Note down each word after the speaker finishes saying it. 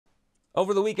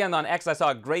Over the weekend on X, I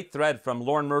saw a great thread from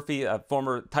Lauren Murphy, a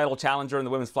former title challenger in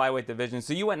the women's flyweight division.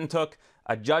 So you went and took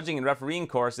a judging and refereeing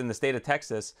course in the state of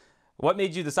Texas. What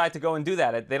made you decide to go and do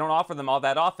that? They don't offer them all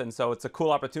that often, so it's a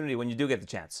cool opportunity when you do get the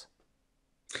chance.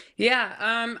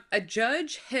 Yeah, a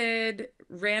judge had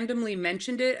randomly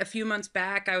mentioned it a few months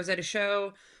back. I was at a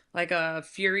show, like a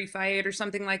Fury fight or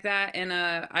something like that, and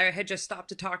I had just stopped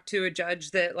to talk to a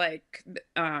judge that, like,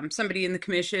 somebody in the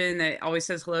commission that always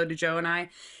says hello to Joe and I,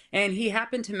 and he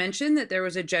happened to mention that there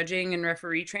was a judging and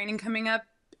referee training coming up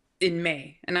in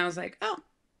May, and I was like, oh.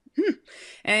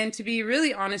 And to be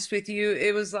really honest with you,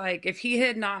 it was like if he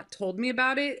had not told me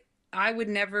about it, I would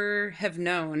never have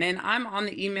known. And I'm on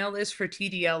the email list for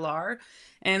TDLR,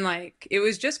 and like it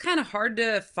was just kind of hard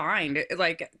to find.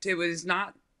 Like it was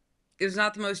not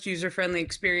the most user-friendly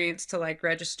experience to like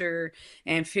register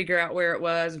and figure out where it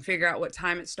was and figure out what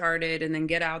time it started and then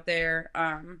get out there.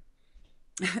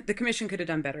 The commission could have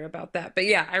done better about that. But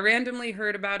yeah, I randomly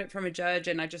heard about it from a judge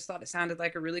and I just thought it sounded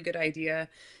like a really good idea.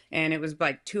 And it was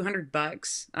like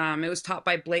 $200. It was taught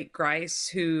by Blake Grice,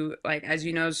 who, like, as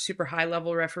you know, is a super high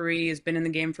level referee, has been in the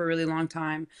game for a really long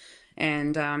time.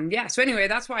 And yeah, so anyway,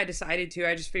 that's why I decided to.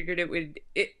 I just figured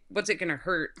what's it going to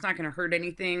hurt? It's not going to hurt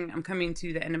anything. I'm coming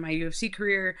to the end of my UFC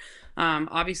career.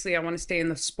 Obviously, I want to stay in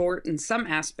the sport in some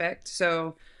aspect.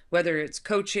 So whether it's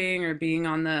coaching or being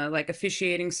on the like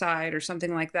officiating side or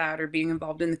something like that, or being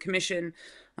involved in the commission,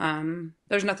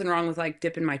 there's nothing wrong with like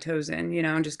dipping my toes in,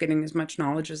 and just getting as much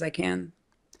knowledge as I can.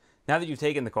 Now that you've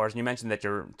taken the course, and you mentioned that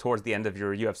you're towards the end of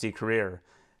your UFC career,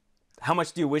 how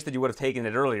much do you wish that you would have taken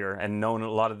it earlier and known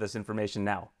a lot of this information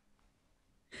now?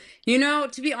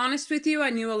 To be honest with you, I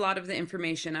knew a lot of the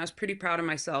information. I was pretty proud of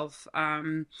myself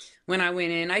when I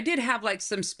went in. I did have like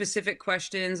some specific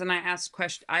questions, and I asked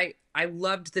questions. I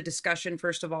loved the discussion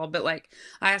first of all, but like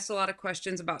I asked a lot of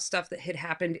questions about stuff that had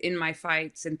happened in my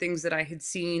fights and things that I had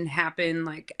seen happen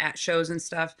like at shows and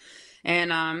stuff.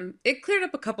 And it cleared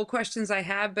up a couple questions I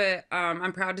had, but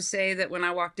I'm proud to say that when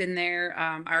I walked in there,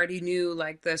 I already knew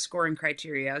like the scoring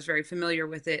criteria. I was very familiar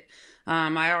with it.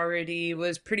 I already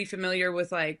was pretty familiar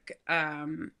with like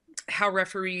how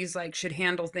referees like should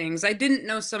handle things. I didn't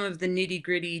know some of the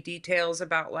nitty-gritty details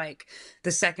about like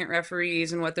the second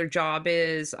referees and what their job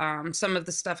is. Some of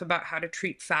the stuff about how to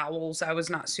treat fouls I was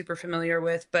not super familiar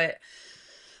with, but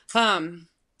um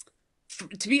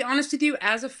to be honest with you,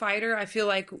 as a fighter, I feel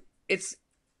like it's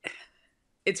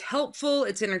it's helpful,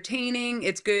 it's entertaining,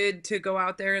 it's good to go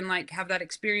out there and like have that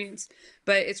experience,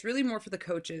 but it's really more for the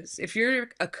coaches. If you're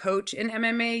a coach in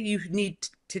MMA, you need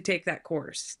to take that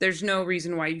course. There's no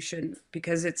reason why you shouldn't,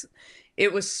 because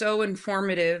it was so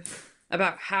informative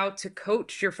about how to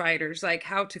coach your fighters, like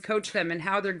how to coach them and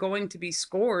how they're going to be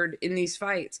scored in these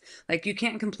fights. Like you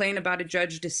can't complain about a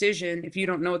judge decision if you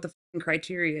don't know what the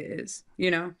criteria is.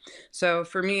 So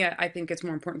for me, I think it's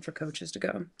more important for coaches to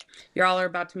go. Y'all are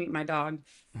about to meet my dog.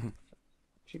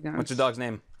 She What's your goes, dog's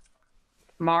name?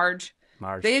 Marge.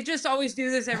 Marge. They just always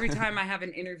do this every time I have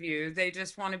an interview. They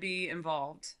just want to be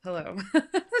involved. Hello. Well,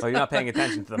 you're not paying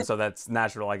attention to them, so that's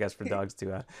natural, I guess, for dogs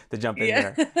to jump in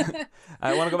Yeah. there.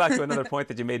 I want to go back to another point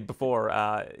that you made before.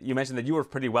 You mentioned that you were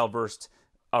pretty well versed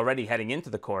already heading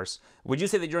into the course. Would you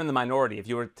say that you're in the minority if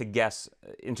you were to guess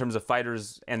in terms of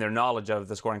fighters and their knowledge of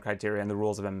the scoring criteria and the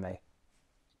rules of MMA?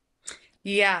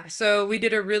 Yeah, so we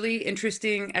did a really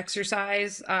interesting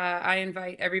exercise. I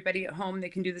invite everybody at home, they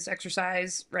can do this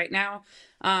exercise right now.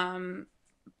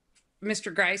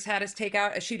 Mr. Grice had us take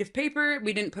out a sheet of paper.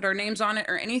 We didn't put our names on it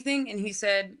or anything. And he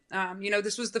said,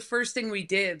 this was the first thing we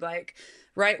did. Like,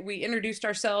 right, we introduced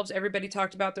ourselves. Everybody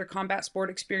talked about their combat sport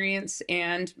experience.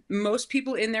 And most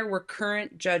people in there were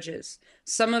current judges.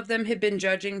 Some of them had been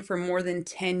judging for more than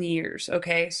 10 years.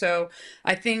 Okay. So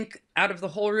I think out of the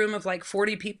whole room of like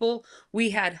 40 people, we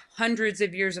had hundreds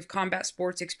of years of combat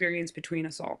sports experience between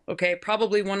us all. Okay.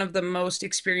 Probably one of the most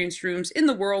experienced rooms in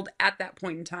the world at that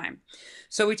point in time.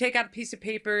 So we take out a piece of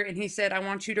paper and he said, I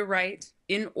want you to write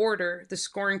in order the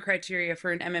scoring criteria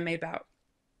for an MMA bout.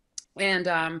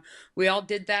 And we all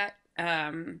did that.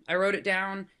 I wrote it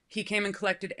down. He came and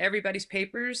collected everybody's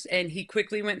papers and he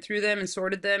quickly went through them and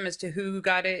sorted them as to who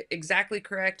got it exactly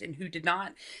correct and who did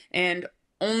not. And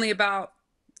only about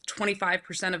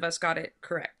 25% of us got it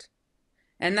correct.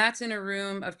 And that's in a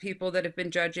room of people that have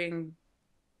been judging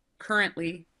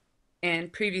currently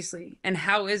and previously. And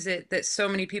how is it that so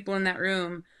many people in that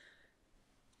room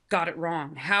got it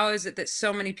wrong? How is it that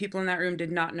so many people in that room did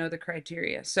not know the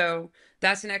criteria? So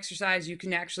that's an exercise you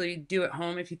can actually do at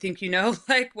home if you think you know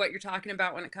like what you're talking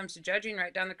about when it comes to judging.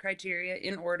 Write down the criteria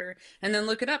in order and then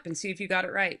look it up and see if you got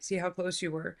it right. See how close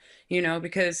you were, you know,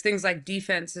 because things like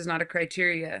defense is not a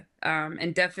criteria.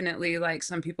 And definitely like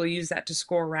some people use that to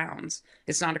score rounds.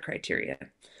 It's not a criteria.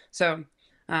 So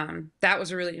that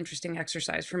was a really interesting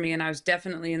exercise for me. And I was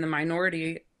definitely in the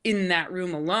minority in that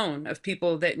room alone of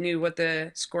people that knew what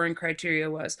the scoring criteria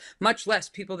was, much less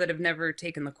people that have never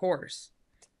taken the course.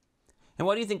 And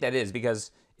what do you think that is?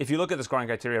 Because if you look at the scoring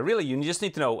criteria, really, you just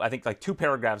need to know, I think, like 2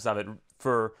 paragraphs of it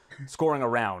for scoring a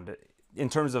round in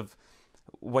terms of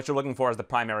what you're looking for as the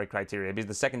primary criteria, because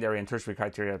the secondary and tertiary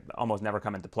criteria almost never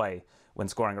come into play when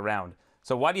scoring a round.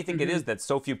 So why do you think it is that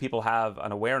so few people have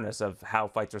an awareness of how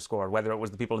fights are scored, whether it was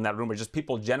the people in that room or just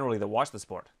people generally that watch the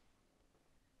sport?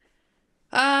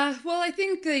 Well, I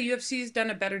think the UFC's done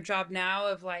a better job now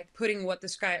of like putting what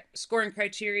the scoring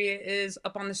criteria is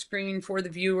up on the screen for the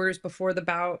viewers before the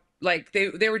bout. Like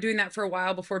they were doing that for a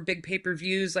while before big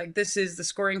pay-per-views. Like this is the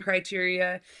scoring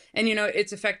criteria, and you know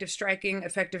it's effective striking,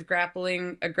 effective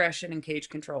grappling, aggression, and cage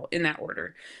control in that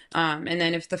order. And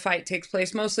then if the fight takes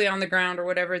place mostly on the ground or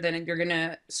whatever, then you're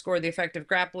gonna score the effective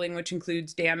grappling, which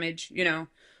includes damage. You know,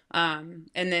 and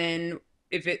then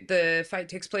if the fight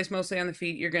takes place mostly on the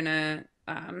feet, you're gonna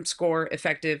score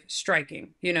effective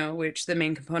striking, you know, which the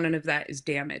main component of that is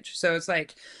damage. So it's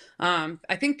like,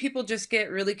 I think people just get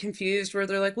really confused where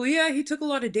they're like, well, yeah, he took a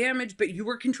lot of damage, but you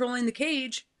were controlling the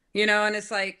cage, you know, and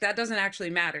it's like, that doesn't actually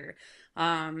matter.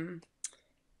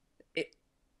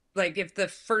 Like if the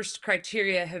first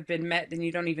criteria have been met, then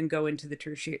you don't even go into the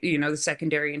tertiary, you know, the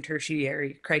secondary and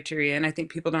tertiary criteria. And I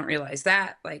think people don't realize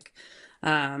that. Like,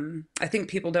 I think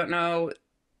people don't know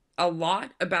a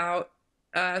lot about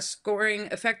scoring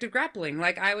effective grappling.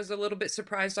 Like I was a little bit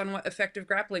surprised on what effective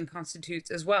grappling constitutes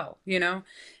as well, you know?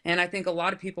 And I think a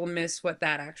lot of people miss what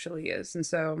that actually is. And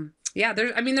so, yeah,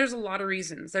 there's a lot of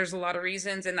reasons. There's a lot of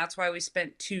reasons. And that's why we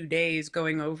spent 2 days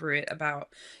going over it about,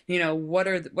 you know, what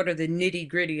are the nitty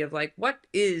gritty of like, what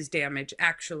is damage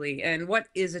actually? And what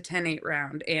is a 10-8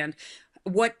 round? And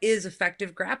what is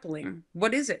effective grappling?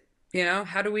 What is it? You know,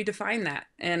 how do we define that?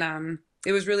 And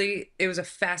it was a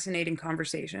fascinating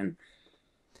conversation.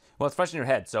 Well, it's fresh in your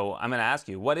head, so I'm going to ask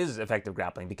you, what is effective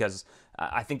grappling? Because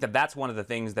I think that that's one of the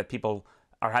things that people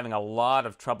are having a lot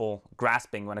of trouble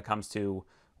grasping when it comes to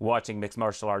watching mixed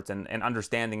martial arts and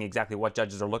understanding exactly what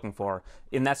judges are looking for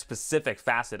in that specific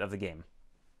facet of the game.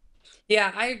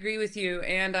 Yeah, I agree with you.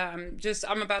 And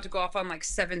I'm about to go off on like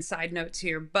 7 side notes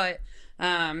here, but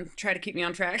try to keep me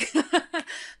on track.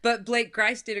 But Blake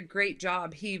Grice did a great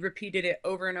job. He repeated it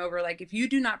over and over. Like, if you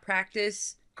do not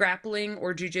practice grappling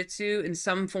or jujitsu in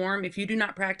some form, if you do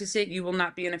not practice it, you will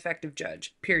not be an effective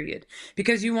judge, period.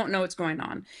 Because you won't know what's going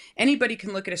on. Anybody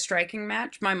can look at a striking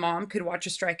match. My mom could watch a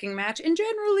striking match and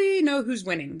generally know who's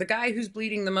winning. The guy who's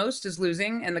bleeding the most is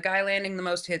losing, and the guy landing the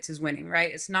most hits is winning,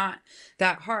 right? It's not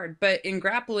that hard. But in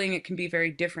grappling, it can be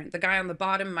very different. The guy on the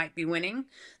bottom might be winning.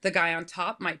 The guy on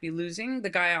top might be losing. The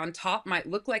guy on top might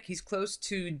look like he's close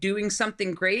to doing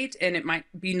something great, and it might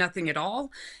be nothing at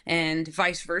all. And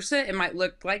vice versa. It might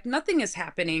look like nothing is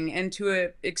happening. And to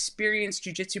an experienced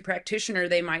jiu-jitsu practitioner,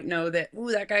 they might know that,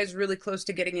 ooh, that guy's really close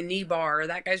to getting a knee bar, or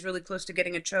that guy's really close to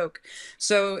getting a choke.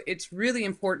 So it's really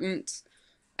important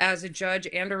as a judge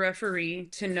and a referee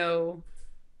to know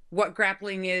what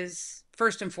grappling is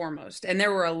first and foremost. And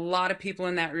there were a lot of people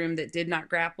in that room that did not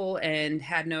grapple and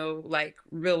had no like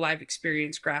real life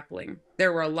experience grappling.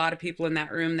 There were a lot of people in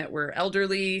that room that were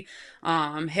elderly,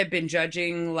 had been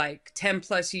judging like 10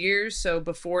 plus years. So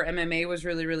before MMA was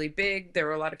really, really big, there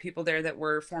were a lot of people there that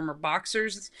were former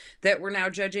boxers that were now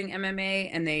judging MMA,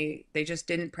 and they just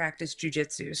didn't practice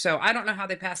jujitsu. So I don't know how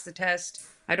they passed the test.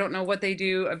 I don't know what they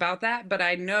do about that, but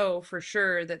I know for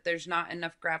sure that there's not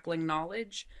enough grappling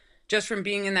knowledge. Just from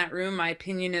being in that room, my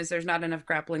opinion is there's not enough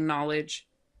grappling knowledge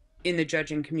in the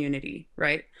judging community,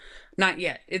 right? Not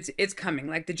yet. It's coming.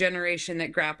 Like the generation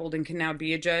that grappled and can now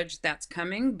be a judge, that's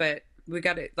coming, but we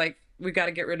got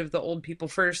to get rid of the old people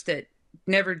first that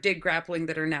never did grappling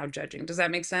that are now judging. Does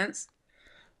that make sense?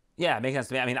 Yeah, it makes sense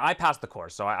to me. I mean, I passed the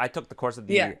course, so I took the course of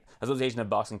the Association of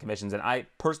Boxing Commissions, and I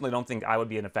personally don't think I would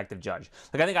be an effective judge.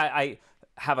 Like, I think I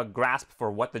have a grasp for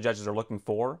what the judges are looking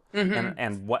for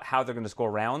and how they're going to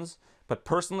score rounds. But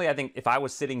personally, I think if I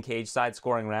was sitting cage side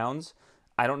scoring rounds,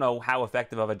 I don't know how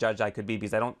effective of a judge I could be,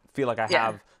 because I don't feel like I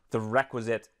have the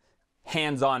requisite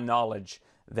hands-on knowledge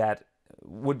that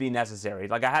would be necessary.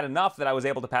 Like, I had enough that I was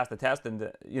able to pass the test,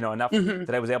 and enough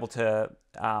that I was able to,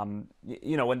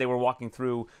 when they were walking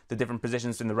through the different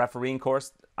positions in the refereeing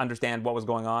course, understand what was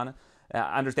going on.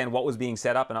 understand what was being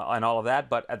set up and all of that.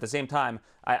 But at the same time,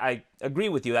 I agree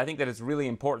with you. I think that it's really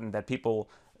important that people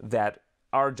that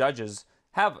are judges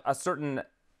have a certain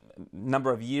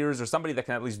number of years, or somebody that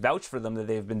can at least vouch for them that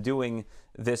they've been doing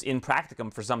this in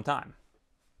practicum for some time.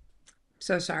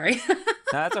 So sorry.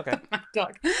 No, that's okay. My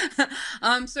dog.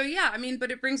 So yeah, I mean, but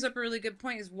it brings up a really good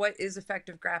point, is what is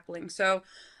effective grappling? So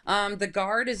the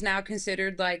guard is now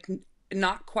considered like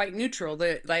not quite neutral.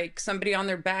 Like somebody on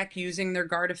their back using their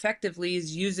guard effectively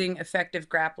is using effective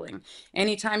grappling.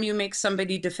 Anytime you make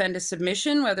somebody defend a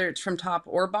submission, whether it's from top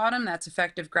or bottom, that's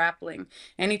effective grappling.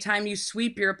 Anytime you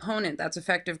sweep your opponent, that's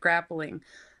effective grappling.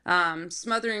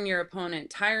 Smothering your opponent,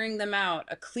 tiring them out,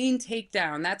 a clean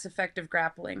takedown, that's effective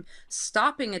grappling.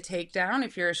 Stopping a takedown,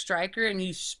 if you're a striker and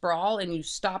you sprawl and you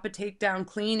stop a takedown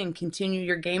clean and continue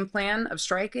your game plan of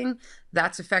striking,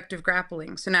 that's effective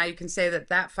grappling. So now you can say that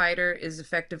that fighter is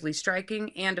effectively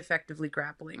striking and effectively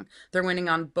grappling. They're winning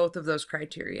on both of those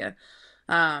criteria.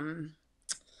 Yeah,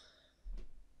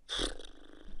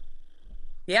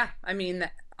 I mean,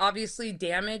 obviously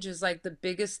damage is like the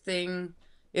biggest thing.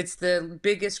 It's the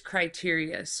biggest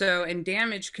criteria. So, and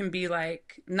damage can be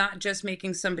like not just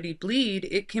making somebody bleed,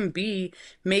 it can be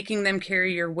making them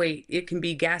carry your weight. It can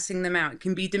be gassing them out. It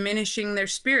can be diminishing their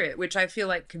spirit, which I feel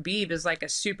like Khabib is like a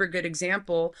super good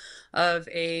example of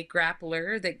a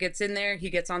grappler that gets in there, he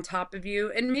gets on top of you,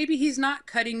 and maybe he's not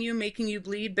cutting you, making you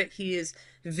bleed, but he is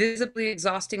visibly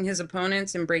exhausting his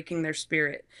opponents and breaking their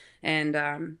spirit. And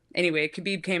anyway,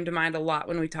 Khabib came to mind a lot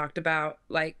when we talked about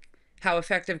like how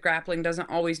effective grappling doesn't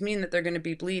always mean that they're going to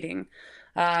be bleeding.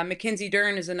 Mackenzie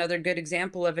Dern is another good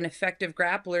example of an effective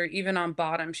grappler, even on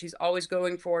bottom. She's always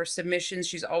going for submissions.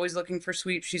 She's always looking for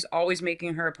sweeps. She's always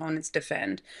making her opponents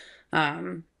defend.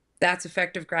 That's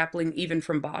effective grappling, even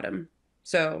from bottom.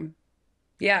 So,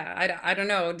 yeah, I don't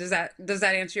know. Does that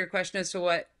answer your question as to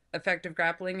what effective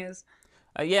grappling is?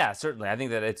 Yeah, certainly. I think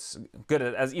that it's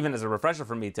good even as a refresher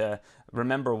for me to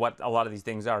remember what a lot of these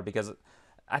things are, because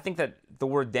I think that the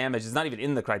word damage is not even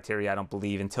in the criteria, I don't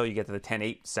believe, until you get to the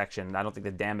 10-8 section. I don't think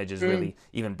the damage is really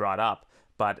even brought up.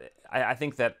 But I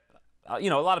think that, a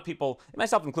lot of people,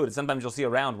 myself included, sometimes you'll see a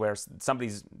round where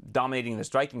somebody's dominating the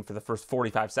striking for the first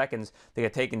 45 seconds. They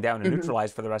get taken down and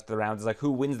neutralized for the rest of the round. It's like,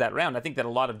 who wins that round? I think that a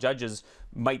lot of judges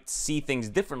might see things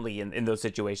differently in those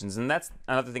situations. And that's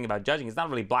another thing about judging. It's not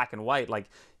really black and white. Like,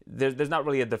 there's not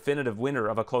really a definitive winner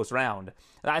of a close round.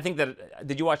 I think that,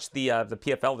 did you watch the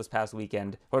PFL this past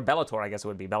weekend? Or Bellator, I guess it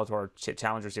would be. Bellator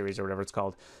Challenger Series or whatever it's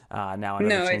called now. I know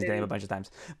they've changed the name a bunch of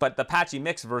times. But the Patchy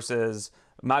Mix versus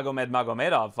Magomed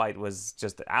Magomedov fight was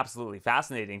just absolutely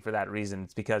fascinating for that reason.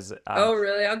 It's because... oh,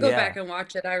 really? I'll go back and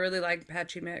watch it. I really like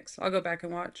Patchy Mix. I'll go back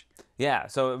and watch. Yeah,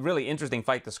 so a really interesting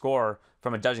fight to score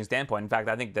from a judging standpoint. In fact,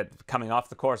 I think that coming off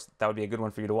the course, that would be a good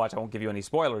one for you to watch. I won't give you any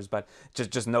spoilers, but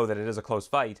just know that it is a close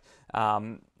fight.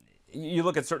 You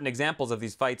look at certain examples of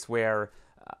these fights where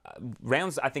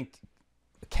rounds, I think,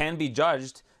 can be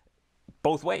judged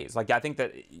both ways. Like, I think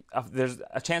that there's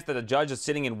a chance that a judge is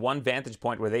sitting in one vantage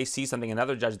point where they see something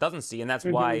another judge doesn't see, and that's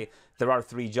why there are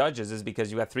three judges, is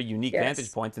because you have three unique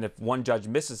vantage points, and if one judge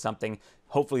misses something,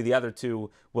 hopefully the other two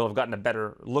will have gotten a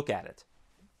better look at it.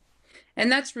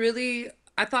 And that's really,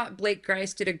 I thought Blake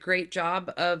Grice did a great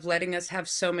job of letting us have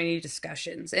so many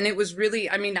discussions. And it was really,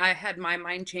 I mean, I had my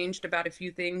mind changed about a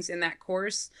few things in that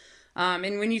course.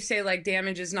 And when you say like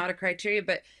damage is not a criteria,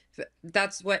 but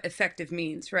that's what effective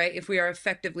means, right? If we are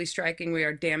effectively striking, we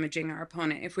are damaging our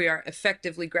opponent. If we are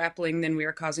effectively grappling, then we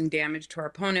are causing damage to our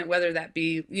opponent, whether that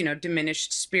be,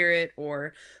 diminished spirit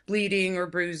or bleeding or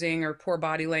bruising or poor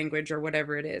body language or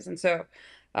whatever it is. And so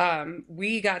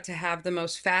we got to have the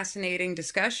most fascinating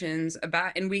discussions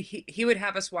about, and he would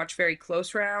have us watch very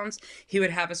close rounds. He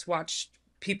would have us watch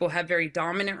people have very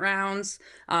dominant rounds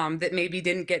that maybe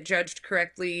didn't get judged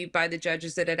correctly by the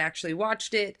judges that had actually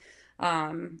watched it.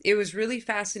 It was really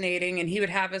fascinating, and he would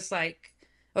have us like,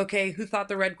 okay, who thought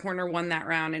the red corner won that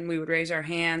round? And we would raise our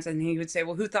hands, and he would say,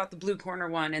 well, who thought the blue corner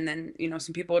won? And then,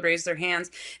 some people would raise their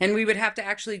hands, and we would have to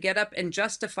actually get up and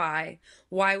justify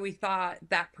why we thought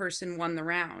that person won the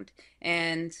round.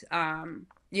 And,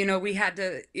 he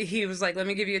was like, let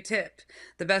me give you a tip.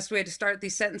 The best way to start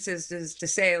these sentences is to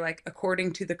say, like,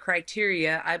 according to the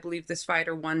criteria, I believe this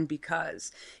fighter won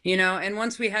because, and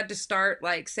once we had to start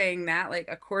like saying that, like,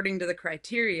 according to the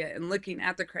criteria and looking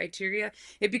at the criteria,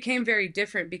 it became very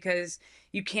different, because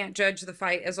you can't judge the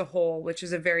fight as a whole, which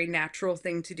is a very natural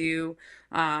thing to do.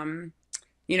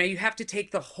 You have to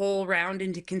take the whole round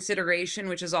into consideration,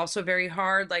 which is also very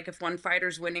hard. Like, if one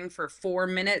fighter's winning for 4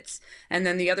 minutes and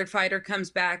then the other fighter comes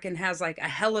back and has like a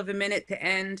hell of a minute to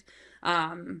end,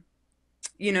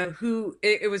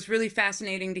 it was really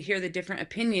fascinating to hear the different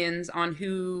opinions on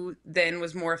who then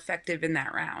was more effective in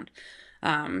that round.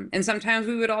 And sometimes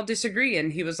we would all disagree,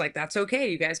 and he was like, that's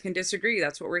okay, you guys can disagree,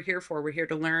 that's what we're here for, we're here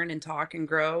to learn and talk and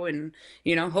grow and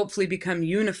hopefully become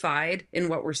unified in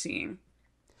what we're seeing.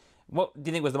 What do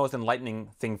you think was the most enlightening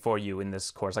thing for you in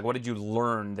this course? Like, what did you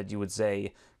learn that you would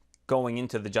say going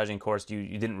into the judging course you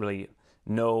didn't really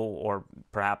know, or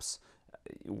perhaps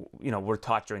were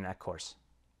taught during that course?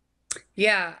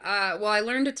 Yeah, well, I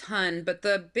learned a ton, but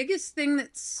the biggest thing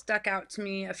that stuck out to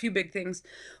me, a few big things,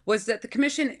 was that the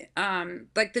commission,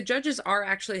 like the judges are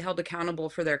actually held accountable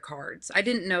for their cards. I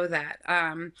didn't know that.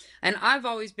 And I've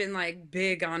always been like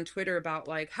big on Twitter about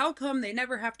like, how come they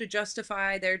never have to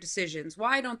justify their decisions?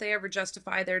 Why don't they ever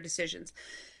justify their decisions?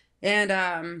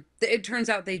 And it turns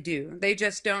out they do. They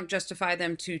just don't justify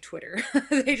them to Twitter.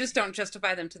 They just don't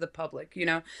justify them to the public.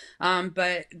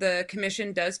 But the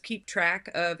commission does keep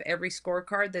track of every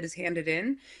scorecard that is handed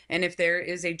in. And if there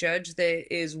is a judge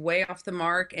that is way off the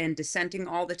mark and dissenting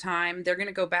all the time, they're going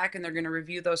to go back and they're going to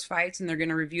review those fights and they're going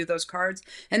to review those cards,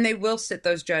 and they will sit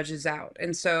those judges out.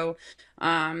 And so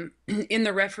in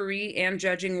the referee and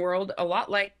judging world, a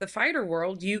lot like the fighter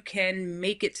world, you can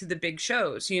make it to the big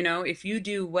shows. If you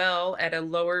do well at a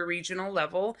lower regional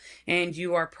level and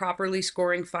you are properly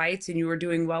scoring fights and you are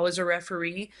doing well as a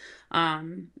referee,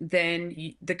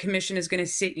 then the commission is going to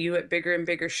sit you at bigger and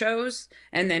bigger shows,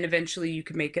 and then eventually you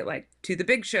can make it like to the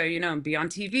big show, and be on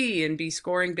TV and be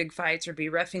scoring big fights or be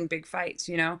reffing big fights.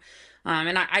 And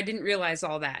I didn't realize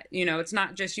all that. It's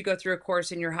not just you go through a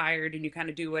course and you're hired and you kind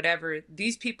of do whatever.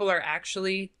 These people are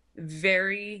actually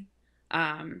very,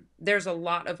 there's a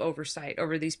lot of oversight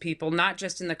over these people, not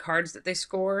just in the cards that they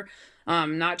score,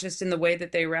 not just in the way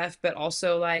that they ref, but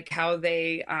also like how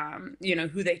they,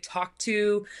 who they talk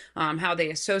to, how they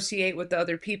associate with the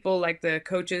other people, like the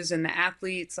coaches and the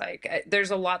athletes. Like there's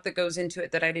a lot that goes into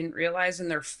it that I didn't realize, and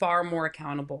they're far more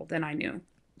accountable than I knew.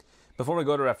 Before we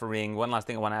go to refereeing, one last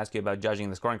thing I want to ask you about judging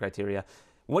the scoring criteria.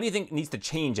 What do you think needs to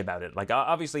change about it? Like,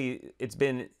 obviously, it's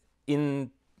been in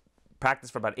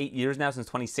practice for about 8 years now, since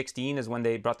 2016 is when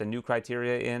they brought the new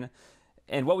criteria in.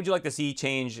 And what would you like to see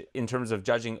change in terms of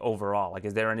judging overall? Like,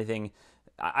 is there anything?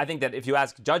 I think that if you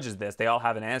ask judges this, they all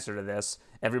have an answer to this.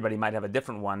 Everybody might have a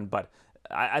different one, but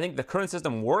I think the current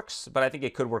system works, but I think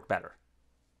it could work better.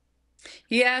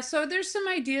 Yeah, so there's some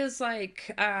ideas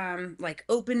like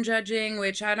open judging,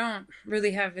 which I don't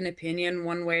really have an opinion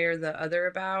one way or the other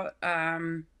about.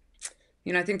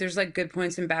 I think there's like good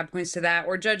points and bad points to that,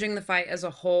 or judging the fight as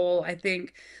a whole. I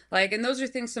think and those are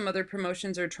things some other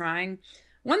promotions are trying.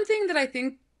 One thing that I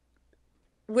think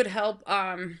would help,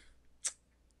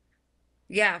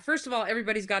 yeah, first of all,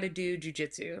 everybody's got to do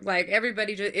jujitsu. Like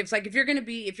everybody, it's like if you're gonna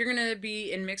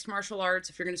be in mixed martial arts,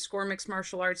 if you're gonna score mixed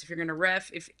martial arts, if you're gonna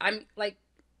ref, if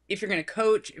you're gonna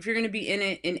coach, if you're gonna be in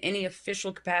it in any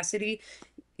official capacity,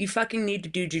 you fucking need to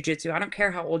do jujitsu. I don't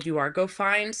care how old you are. Go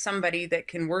find somebody that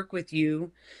can work with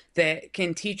you, that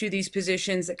can teach you these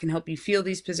positions, that can help you feel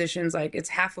these positions. Like it's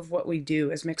half of what we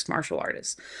do as mixed martial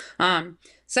artists.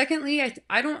 Secondly,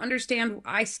 I don't understand.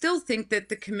 I still think that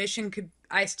the commission could.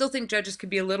 I still think judges could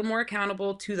be a little more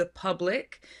accountable to the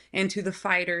public and to the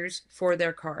fighters for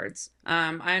their cards.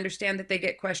 I understand that they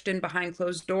get questioned behind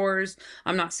closed doors.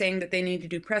 I'm not saying that they need to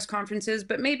do press conferences,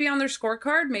 but maybe on their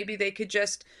scorecard, maybe they could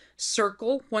just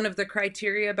circle one of the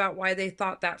criteria about why they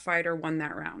thought that fighter won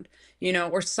that round,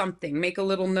 or something. Make a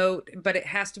little note, but it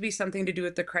has to be something to do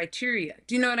with the criteria.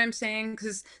 Do you know what I'm saying?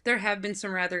 Because there have been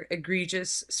some rather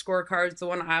egregious scorecards. The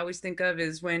one I always think of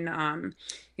is when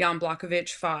Jan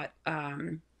Blachowicz fought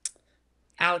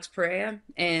Alex Pereira,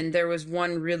 and there was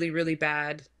one really, really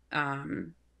bad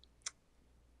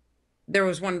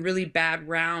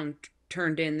round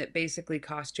turned in that basically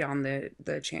cost Jan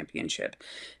the championship.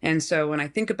 And so when I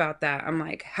think about that, I'm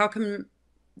like, how come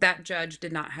that judge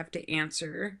did not have to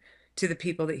answer to the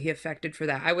people that he affected for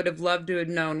that? I would have loved to have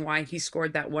known why he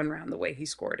scored that one round the way he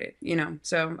scored it.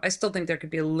 So I still think there could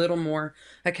be a little more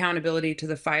accountability to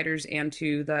the fighters and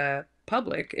to the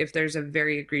public if there's a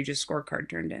very egregious scorecard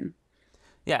turned in.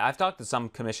 Yeah, I've talked to some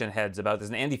commission heads about this,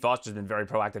 and Andy Foster's been very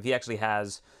proactive. He actually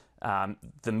has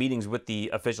the meetings with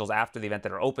the officials after the event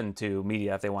that are open to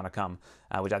media if they want to come,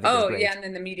 which I think is great. Oh, yeah, and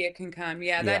then the media can come.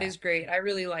 Yeah, that is great. I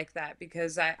really like that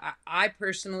because I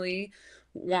personally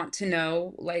want to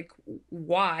know, like,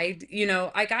 why, you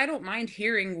know, like, I don't mind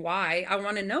hearing why. I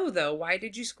want to know, though, why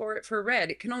did you score it for red?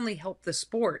 It can only help the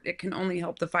sport. It can only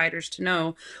help the fighters to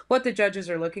know what the judges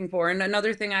are looking for. And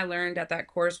another thing I learned at that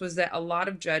course was that a lot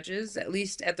of judges, at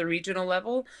least at the regional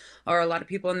level, or a lot of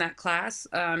people in that class,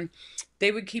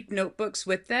 they would keep notebooks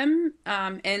with them.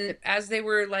 And as they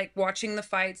were like watching the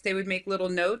fights, they would make little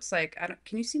notes. Like, I don't,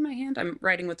 can you see my hand? I'm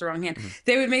writing with the wrong hand. Mhm.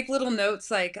 They would make little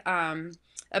notes like,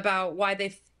 about why they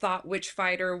thought which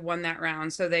fighter won that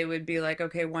round. So they would be like,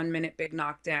 okay, 1 minute big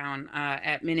knockdown,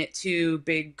 at minute two,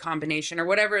 big combination or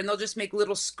whatever. And they'll just make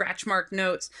little scratch mark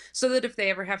notes so that if they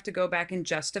ever have to go back and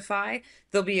justify,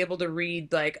 they'll be able to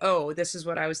read like, oh, this is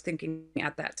what I was thinking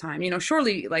at that time. You know,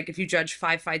 surely like if you judge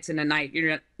 5 fights in a night,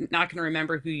 you're not going to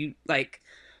remember who you like,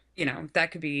 you know,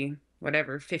 that could be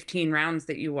whatever 15 rounds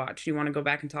that you watched. You want to go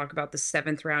back and talk about the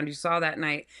seventh round you saw that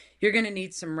night. You're going to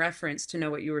need some reference to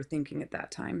know what you were thinking at that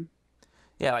time.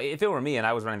 Yeah, if it were me and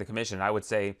I was running the commission, I would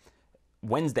say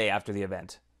Wednesday after the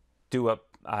event, do a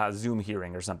Zoom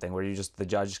hearing or something where you just the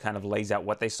judge kind of lays out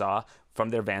what they saw from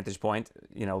their vantage point,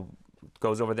 you know,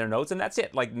 goes over their notes, and that's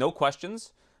it. Like no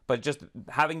questions, but just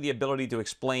having the ability to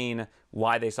explain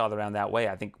why they saw the round that way,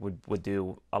 I think would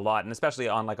do a lot, and especially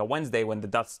on like a Wednesday when the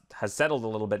dust has settled a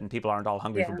little bit and people aren't all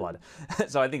hungry for Yeah. blood.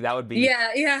 So I think that would be,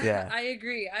 Yeah, yeah, yeah. I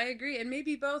agree. I agree. And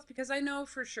maybe both, because I know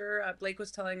for sure Blake was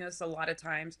telling us a lot of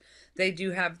times they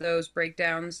do have those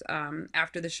breakdowns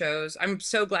after the shows. I'm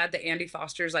so glad that Andy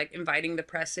Foster's like inviting the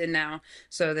press in now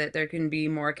so that there can be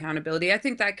more accountability. I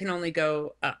think that can only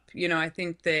go up. You know, I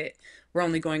think that we're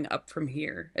only going up from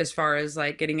here as far as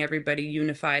like getting everybody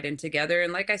unified and together.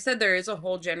 And like I said, there is a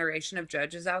whole generation of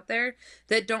judges out there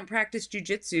that don't practice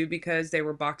jujitsu because they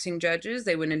were boxing judges.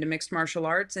 They went into mixed martial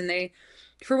arts and they,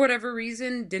 for whatever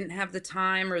reason, didn't have the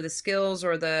time or the skills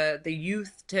or the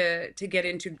youth to get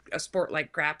into a sport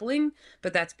like grappling,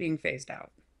 but that's being phased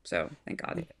out. So thank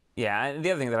God. Yeah, and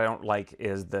the other thing that I don't like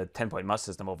is the 10-point must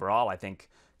system overall. I think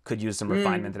could use some Mm.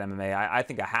 refinement in MMA. I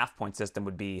think a half-point system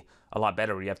would be a lot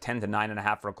better where you have 10 to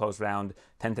 9.5 for a close round,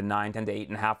 10 to 9, 10 to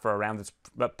 8.5 for a round that's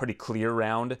a pretty clear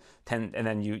round, 10, and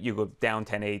then you go down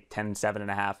 10-8,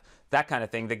 10-7.5, that kind of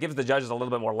thing that gives the judges a little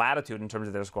bit more latitude in terms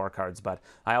of their scorecards. But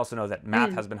I also know that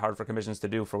math Mm. has been hard for commissions to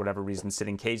do for whatever reason,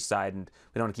 sitting cage side, and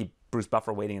we don't want to keep Bruce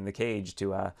Buffer waiting in the cage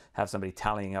to have somebody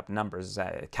tallying up numbers.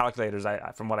 Calculators,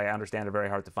 from what I understand, are very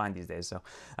hard to find these days. So,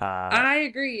 I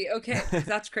agree. Okay,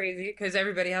 that's crazy because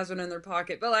everybody has one in their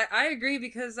pocket. But I agree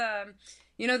because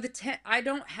you know, I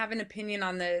don't have an opinion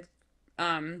on the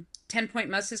 10-point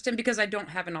must system because I don't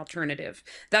have an alternative.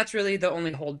 That's really the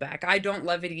only holdback. I don't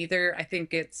love it either. I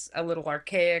think it's a little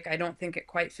archaic. I don't think it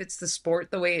quite fits the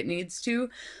sport the way it needs to.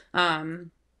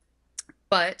 Um,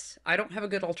 but I don't have a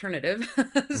good alternative.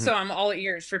 So I'm all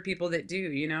ears for people that do,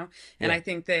 you know? And yeah. I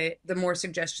think that the more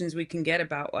suggestions we can get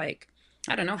about like,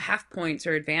 I don't know, half points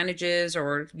or advantages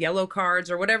or yellow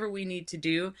cards or whatever we need to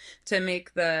do to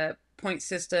make the point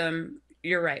system,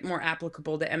 you're right, more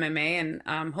applicable to MMA.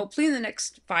 And hopefully in the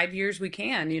next 5 years we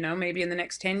can, you know, maybe in the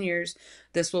next 10 years,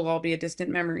 this will all be a distant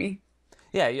memory.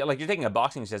 Yeah, like you're taking a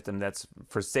boxing system that's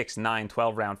for 6, 9,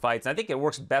 12 round fights. And I think it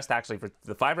works best actually for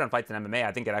the 5 round fights in MMA.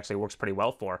 I think it actually works pretty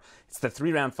well for. It's the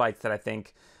 3 round fights that I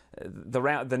think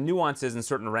the nuances in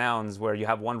certain rounds where you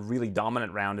have one really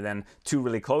dominant round and then 2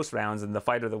 really close rounds, and the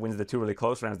fighter that wins the 2 really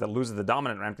close rounds that loses the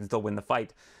dominant round can still win the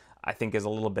fight. I think is a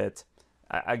little bit,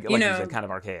 You like you said, know, kind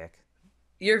of archaic.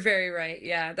 you're very right.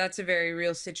 Yeah, that's a very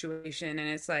real situation. And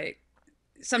it's like,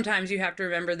 sometimes you have to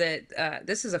remember that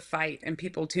this is a fight and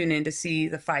people tune in to see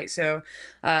the fight. So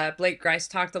Blake Grice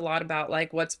talked a lot about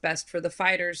like what's best for the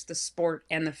fighters, the sport,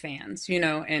 and the fans, you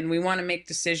know, and we want to make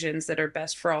decisions that are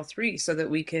best for all three so that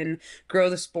we can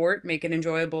grow the sport, make it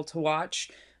enjoyable to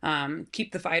watch,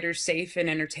 keep the fighters safe and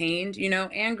entertained, you know,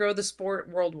 and grow the sport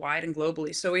worldwide and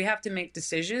globally. So we have to make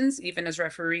decisions, even as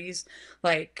referees,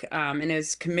 like, and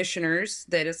as commissioners,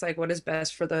 that it's like what is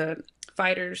best for the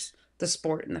fighters, the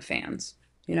sport, and the fans,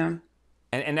 you know?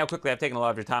 And now quickly, I've taken a lot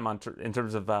of your time in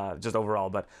terms of just overall,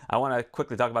 but I want to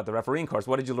quickly talk about the refereeing course.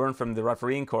 What did you learn from the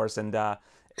refereeing course, and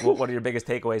what are your biggest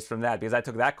takeaways from that? Because I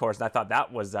took that course and I thought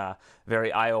that was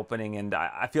very eye-opening, and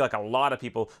I feel like a lot of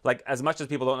people, like as much as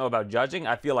people don't know about judging,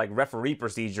 I feel like referee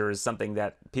procedure is something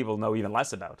that people know even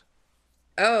less about.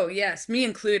 Oh, yes, me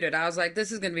included. I was like,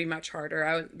 this is going to be much harder.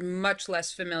 I was much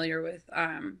less familiar with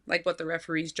like what the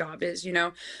referee's job is, you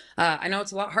know. I know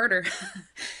it's a lot harder.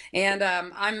 And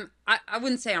I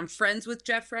wouldn't say I'm friends with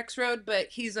Jeff Rexroad, but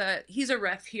he's a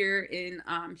ref here in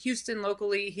Houston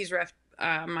locally. He's ref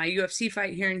my UFC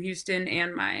fight here in Houston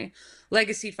and my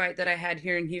legacy fight that I had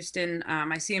here in Houston.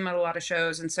 I see him at a lot of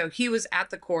shows. And so he was at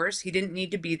the course. He didn't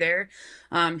need to be there.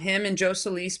 Him and Joe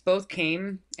Solis both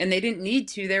came, and they didn't need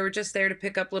to. They were just there to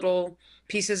pick up little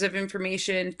pieces of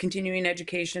information, continuing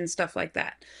education, stuff like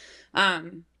that.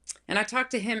 And I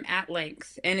talked to him at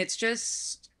length, and it's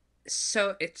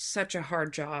such a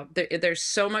hard job. There's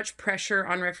so much pressure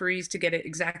on referees to get it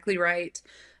exactly right.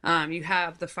 You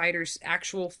have the fighter's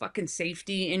actual fucking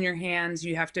safety in your hands.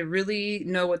 You have to really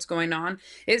know what's going on.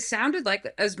 It sounded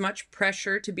like as much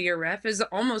pressure to be a ref as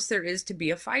almost there is to be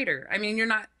a fighter. I mean, you're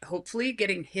not hopefully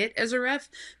getting hit as a ref,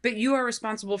 but you are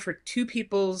responsible for two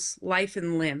people's life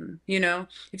and limb. You know,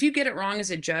 if you get it wrong as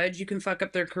a judge, you can fuck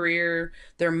up their career,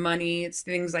 their money. It's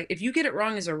things like, if you get it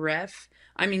wrong as a ref,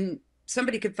 I mean,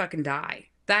 somebody could fucking die.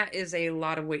 That is a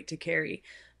lot of weight to carry.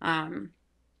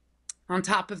 On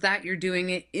top of that, you're doing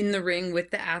it in the ring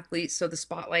with the athlete. So the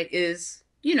spotlight is,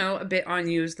 you know, a bit on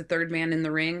you as the third man in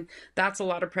the ring. That's a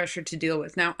lot of pressure to deal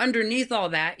with. Now, underneath all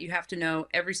that, you have to know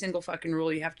every single fucking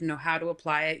rule. You have to know how to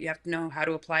apply it. You have to know how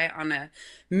to apply it on a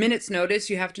minute's notice.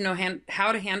 You have to know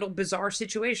how to handle bizarre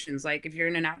situations. Like if you're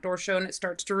in an outdoor show and it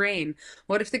starts to rain,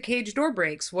 what if the cage door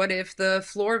breaks? What if the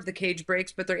floor of the cage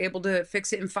breaks, but they're able to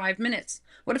fix it in 5 minutes?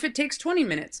 What if it takes 20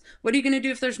 minutes? What are you going to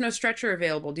do if there's no stretcher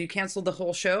available? Do you cancel the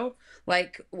whole show?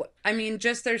 Like, I mean,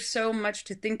 just there's so much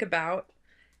to think about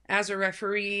as a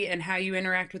referee, and how you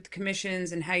interact with the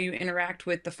commissions and how you interact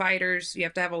with the fighters. You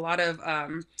have to have a lot of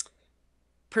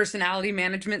personality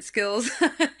management skills,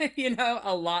 you know,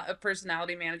 a lot of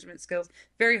personality management skills.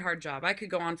 Very hard job. I could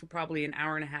go on for probably an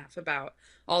hour and a half about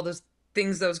all those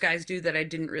things those guys do that I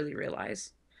didn't really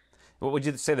realize. What would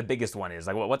you say the biggest one is?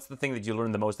 Like, what's the thing that you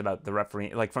learned the most about the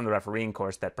referee, like from the refereeing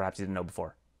course, that perhaps you didn't know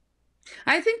before?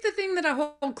 I think the thing that I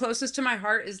hold closest to my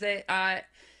heart is that,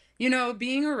 you know,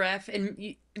 being a ref,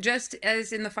 and just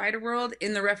as in the fighter world,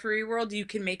 in the referee world, you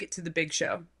can make it to the big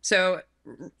show. So,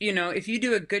 you know, if you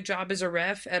do a good job as a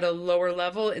ref at a lower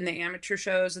level in the amateur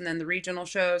shows and then the regional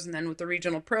shows and then with the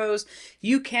regional pros,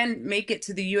 you can make it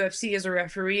to the UFC as a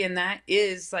referee. And that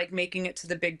is like making it to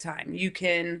the big time. You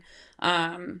can,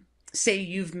 say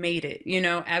you've made it, you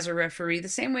know, as a referee, the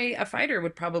same way a fighter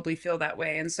would probably feel that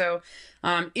way. And so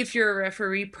if you're a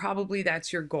referee, probably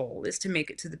that's your goal, is to make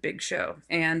it to the big show.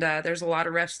 And there's a lot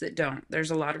of refs that don't. There's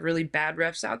a lot of really bad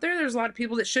refs out there. There's a lot of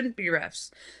people that shouldn't be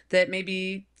refs, that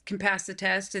maybe can pass the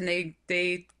test and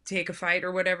they take a fight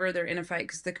or whatever. They're in a fight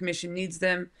because the commission needs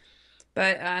them.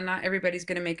 But not everybody's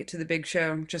going to make it to the big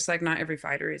show, just like not every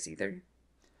fighter is either. You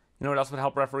know what else would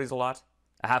help referees a lot?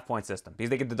 A half-point system, because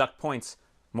they can deduct points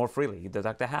more freely. You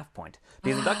deduct a half point.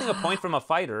 Because deducting a point from a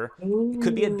fighter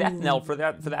could be a death knell for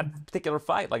that particular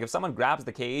fight. Like if someone grabs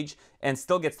the cage and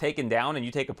still gets taken down and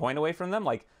you take a point away from them,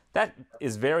 like that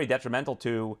is very detrimental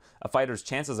to a fighter's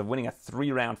chances of winning a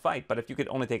 3-round fight. But if you could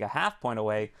only take a half point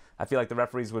away, I feel like the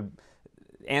referees would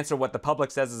answer what the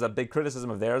public says is a big criticism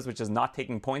of theirs, which is not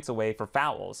taking points away for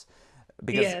fouls.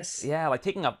 Because yes. Yeah, like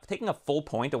taking a full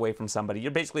point away from somebody, you're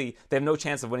basically, they have no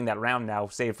chance of winning that round now,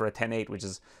 save for a 10-8, which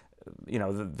is, you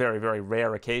know, the very, very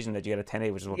rare occasion that you get a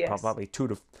 10-8, which is Yes. probably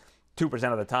 2%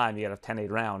 of the time you get a 10-8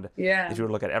 round. Yeah. If you were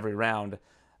to look at every round,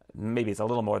 maybe it's a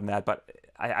little more than that, but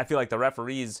I feel like the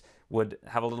referees would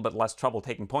have a little bit less trouble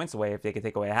taking points away if they could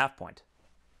take away a half point.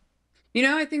 You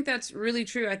know, I think that's really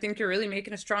true. I think you're really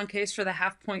making a strong case for the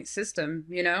half-point system,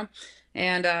 you know?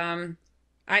 And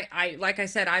I like I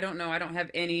said, I don't know. I don't have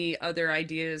any other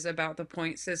ideas about the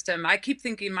point system. I keep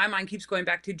thinking, my mind keeps going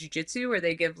back to jiu-jitsu, where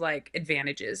they give like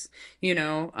advantages, you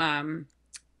know,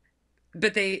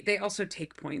 but they also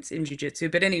take points in jiu-jitsu.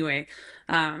 But anyway,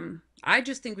 I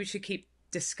just think we should keep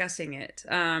discussing it.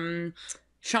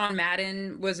 Sean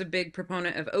Madden was a big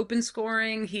proponent of open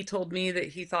scoring. He told me that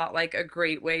he thought like a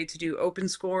great way to do open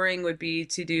scoring would be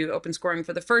to do open scoring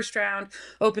for the first round,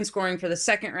 open scoring for the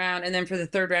second round, and then for the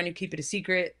third round, you keep it a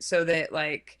secret so that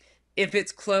like if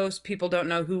it's close, people don't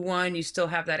know who won. You still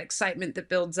have that excitement that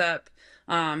builds up,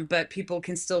 but people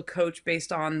can still coach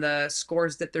based on the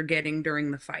scores that they're getting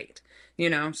during the fight, you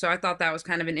know? So I thought that was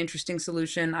kind of an interesting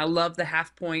solution. I love the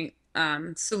half point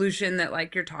solution that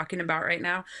like you're talking about right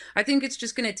now. I think it's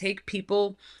just going to take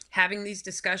people having these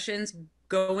discussions,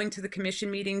 going to the commission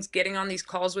meetings, getting on these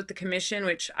calls with the commission,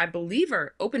 which I believe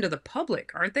are open to the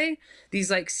public, aren't they?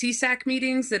 These like CSAC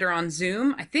meetings that are on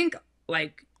Zoom. I think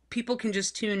like people can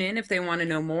just tune in if they want to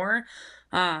know more.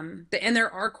 And there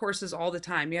are courses all the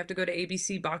time. You have to go to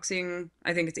ABC Boxing.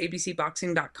 I think it's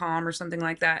abcboxing.com or something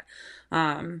like that.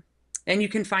 And you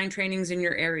can find trainings in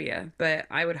your area, but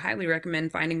I would highly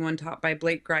recommend finding one taught by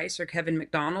Blake Grice or Kevin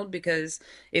McDonald, because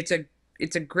it's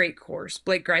it's a great course.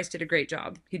 Blake Grice did a great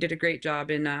job. He did a great job,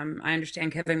 and I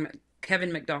understand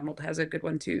Kevin McDonald has a good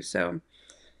one too. So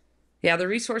yeah, the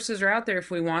resources are out there if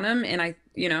we want them. And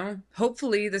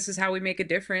hopefully this is how we make a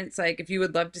difference. Like, if you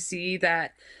would love to see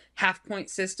that half point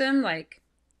system, like,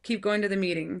 keep going to the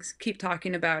meetings, keep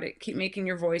talking about it, keep making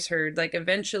your voice heard. Like,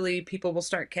 eventually people will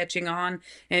start catching on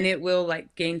and it will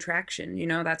like gain traction.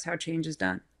 That's how change is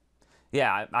done.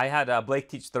 Yeah, I had Blake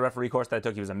teach the referee course that I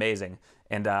took. He was amazing.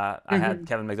 And I had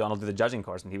Kevin McDonald do the judging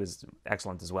course, and he was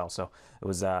excellent as well. So it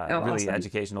was a really Awesome.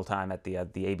 educational time at the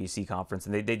ABC conference.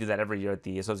 And they do that every year at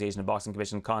the Association of Boxing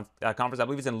Commission conference. I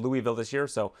believe it's in Louisville this year.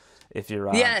 So if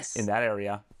you're Yes. in that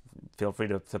area, feel free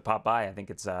to pop by. I think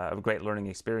it's a great learning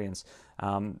experience.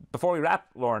 Before we wrap,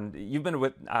 Lauren, you've been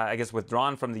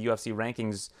withdrawn from the UFC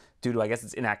rankings due to, I guess,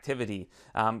 it's inactivity.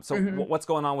 So what's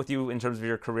going on with you in terms of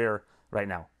your career right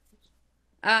now?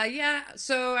 Yeah.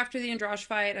 So after the Andrade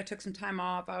fight, I took some time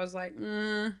off. I was like,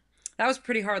 that was a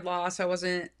pretty hard loss. I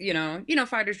wasn't,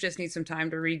 fighters just need some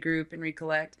time to regroup and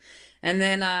recollect. And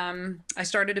then I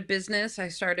started a business. I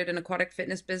started an aquatic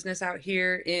fitness business out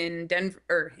here in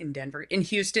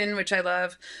Houston, which I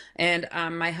love. And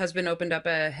my husband opened up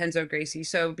a Henzo Gracie.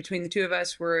 So between the two of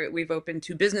us, we've opened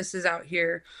 2 businesses out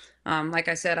here. Like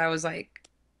I said, I was like,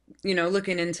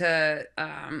 looking into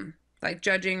like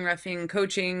judging, reffing,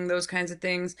 coaching, those kinds of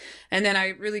things. And then I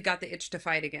really got the itch to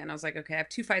fight again. I was like, okay, I have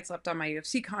 2 fights left on my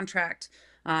UFC contract.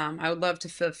 I would love to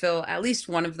fulfill at least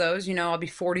one of those. I'll be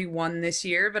 41 this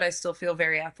year, but I still feel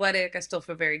very athletic. I still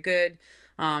feel very good.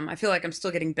 I feel like I'm still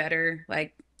getting better.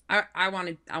 Like, I want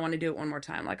to do it one more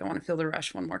time. Like, I want to feel the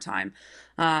rush one more time.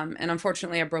 And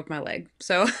unfortunately I broke my leg.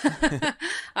 So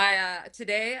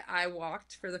today I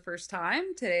walked for the first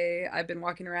time. Today I've been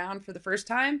walking around for the first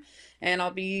time, and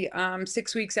I'll be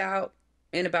 6 weeks out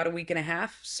in about a week and a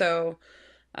half. So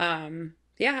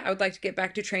yeah, I would like to get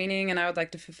back to training, and I would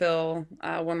like to fulfill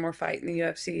one more fight in the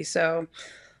UFC. So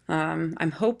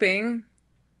I'm hoping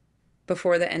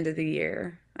before the end of the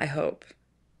year. I hope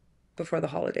before the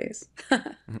holidays.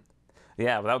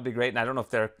 Yeah, well, that would be great. And I don't know if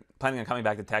they're planning on coming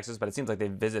back to Texas, but it seems like they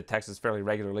visit Texas fairly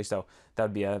regularly. So that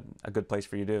would be a good place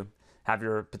for you to have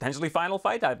your potentially final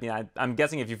fight. I mean, I'm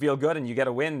guessing if you feel good and you get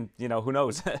a win, who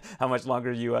knows how much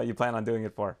longer you plan on doing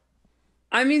it for.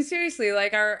 I mean, seriously,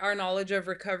 like our knowledge of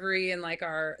recovery and like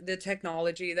the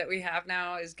technology that we have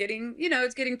now is getting,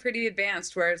 it's getting pretty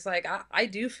advanced, where it's like, I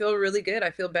do feel really good. I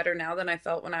feel better now than I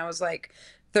felt when I was like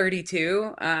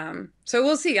 32. So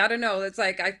we'll see. I don't know. It's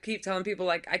like, I keep telling people,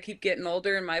 like, I keep getting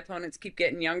older and my opponents keep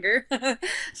getting younger.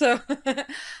 So,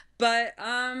 but,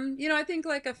 I think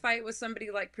like a fight with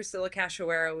somebody like Priscilla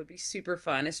Cachoeira would be super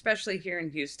fun, especially here in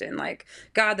Houston. Like,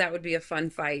 God, that would be a fun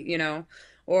fight,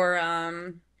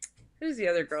 or, who's the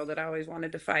other girl that I always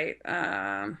wanted to fight?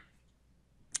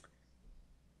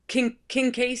 King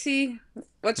Casey.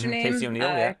 What's her name? Casey O'Neill,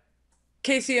 yeah.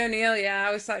 Casey O'Neill. Yeah, I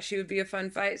always thought she would be a fun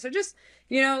fight. So just,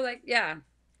 like, yeah,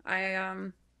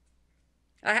 I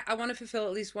want to fulfill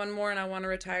at least one more, and I want to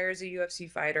retire as a UFC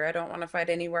fighter. I don't want to fight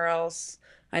anywhere else.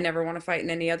 I never want to fight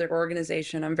in any other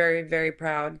organization. I'm very, very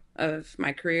proud of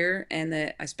my career and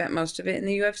that I spent most of it in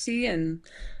the UFC. And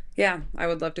yeah, I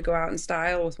would love to go out in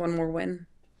style with one more win.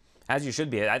 As you should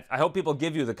be. I hope people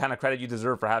give you the kind of credit you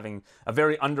deserve for having a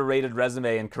very underrated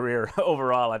resume and career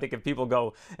overall. I think if people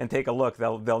go and take a look,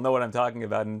 they'll know what I'm talking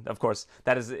about. And of course,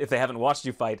 that is if they haven't watched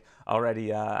you fight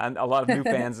already. And a lot of new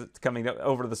fans coming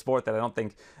over to the sport that I don't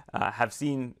think have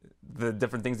seen the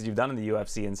different things that you've done in the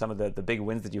UFC and some of the big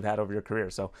wins that you've had over your career.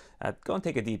 So go and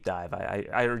take a deep dive. I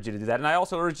urge you to do that. And I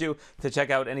also urge you to check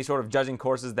out any sort of judging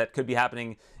courses that could be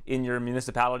happening in your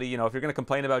municipality. If you're going to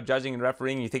complain about judging and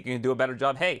refereeing and you think you can do a better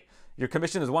job, hey, your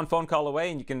commission is one phone call away,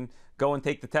 and you can go and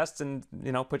take the tests and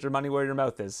put your money where your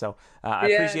mouth is. So I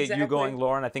appreciate you going,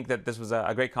 Lauren. I think that this was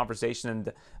a great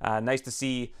conversation, and nice to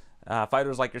see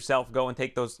fighters like yourself go and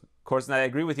take those courses. And I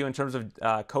agree with you in terms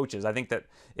of coaches. I think that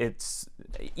it's,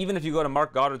 even if you go to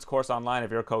Mark Goddard's course online, if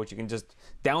you're a coach, you can just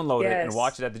download it and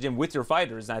watch it at the gym with your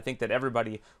fighters. And I think that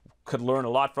everybody could learn a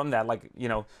lot from that. Like,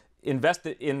 invest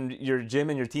it in your gym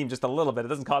and your team just a little bit. It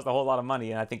doesn't cost a whole lot of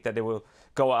money, and I think that it will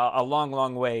go a long,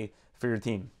 long way for your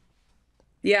team.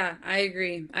 Yeah, I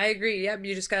agree. Yep,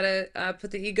 you just gotta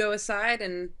put the ego aside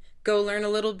and go learn a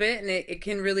little bit, and it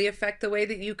can really affect the way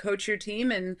that you coach your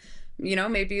team. And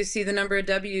maybe you see the number of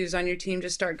W's on your team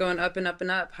just start going up and up and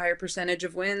up, higher percentage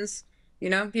of wins. You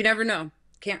never know.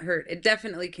 Can't hurt. It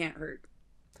definitely can't hurt.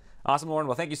 Awesome, Lauren.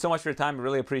 Well, thank you so much for your time. I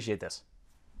really appreciate this.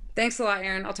 Thanks a lot,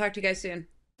 Aaron. I'll talk to you guys soon.